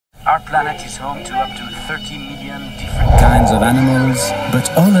Our planet is home to up to 30 million different kinds of animals,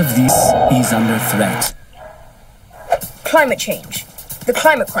 but all of this is under threat. Climate change. The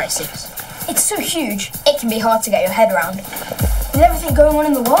climate crisis. It's so huge, it can be hard to get your head around. With everything going on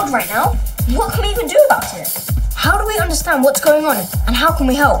in the world right now, what can we even do about it? How do we understand what's going on, and how can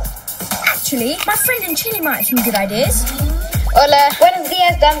we help? Actually, my friend in Chile might have some good ideas. Hola. Buenos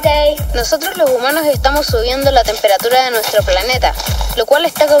días, Dante. Nosotros los humanos estamos subiendo la temperatura de nuestro planeta, lo cual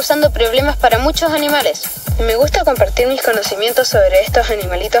está causando problemas para muchos animales. Y me gusta compartir mis conocimientos sobre estos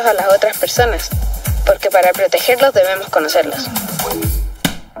animalitos a las otras personas, porque para protegerlos debemos conocerlos.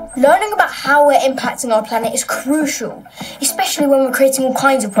 Learning about how we're impacting our planet is crucial, especially when we're creating all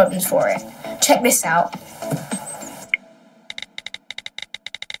kinds of problems for it. Check this out.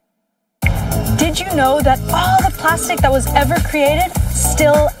 Did you know that all the plastic that was ever created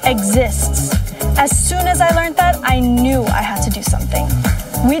still exists? As soon as I learned that, I knew I had to do something.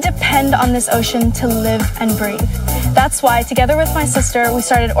 We depend on this ocean to live and breathe. That's why, together with my sister, we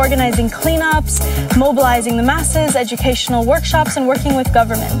started organizing cleanups, mobilizing the masses, educational workshops, and working with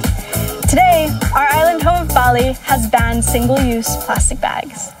government. Today, our island home of Bali has banned single-use plastic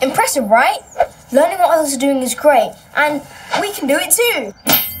bags. Impressive, right? Learning what others are doing is great, and we can do it too.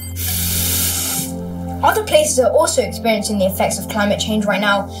 Other places are also experiencing the effects of climate change right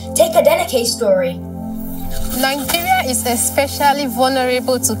now. Take Adenike's story. Nigeria is especially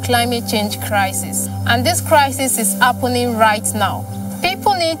vulnerable to climate change crisis, and this crisis is happening right now.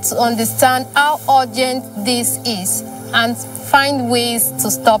 People need to understand how urgent this is and find ways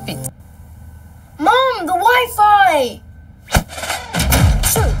to stop it. Mom, the Wi-Fi!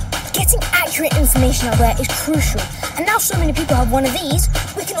 So, getting accurate information out there is crucial, and now so many people have one of these,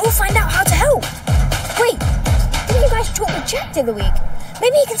 we can all find out how to help. Wait, didn't you guys talk with Jack the other week?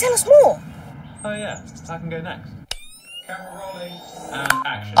 Maybe he can tell us more. Oh yeah, I can go next. Camera rolling and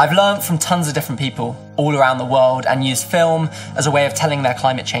action. I've learned from tons of different people all around the world and used film as a way of telling their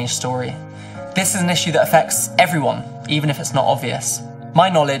climate change story. This is an issue that affects everyone, even if it's not obvious. My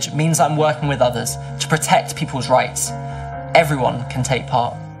knowledge means I'm working with others to protect people's rights. Everyone can take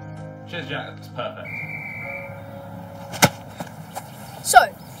part. Cheers, Jack. That's perfect. So,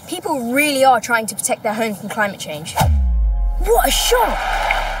 people really are trying to protect their homes from climate change. What a shock!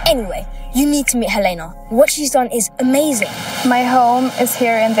 Anyway, you need to meet Helena. What she's done is amazing. My home is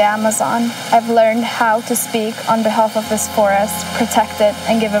here in the Amazon. I've learned how to speak on behalf of this forest, protect it,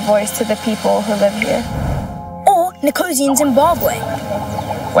 and give a voice to the people who live here. Or Nkosi in Zimbabwe.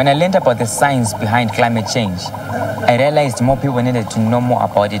 When I learned about the science behind climate change, I realized more people needed to know more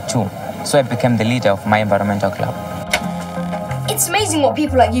about it too. So I became the leader of my environmental club. It's amazing what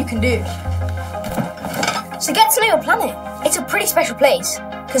people like you can do. So get to know your planet. It's a pretty special place,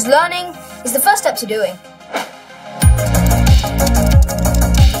 because learning is the first step to doing.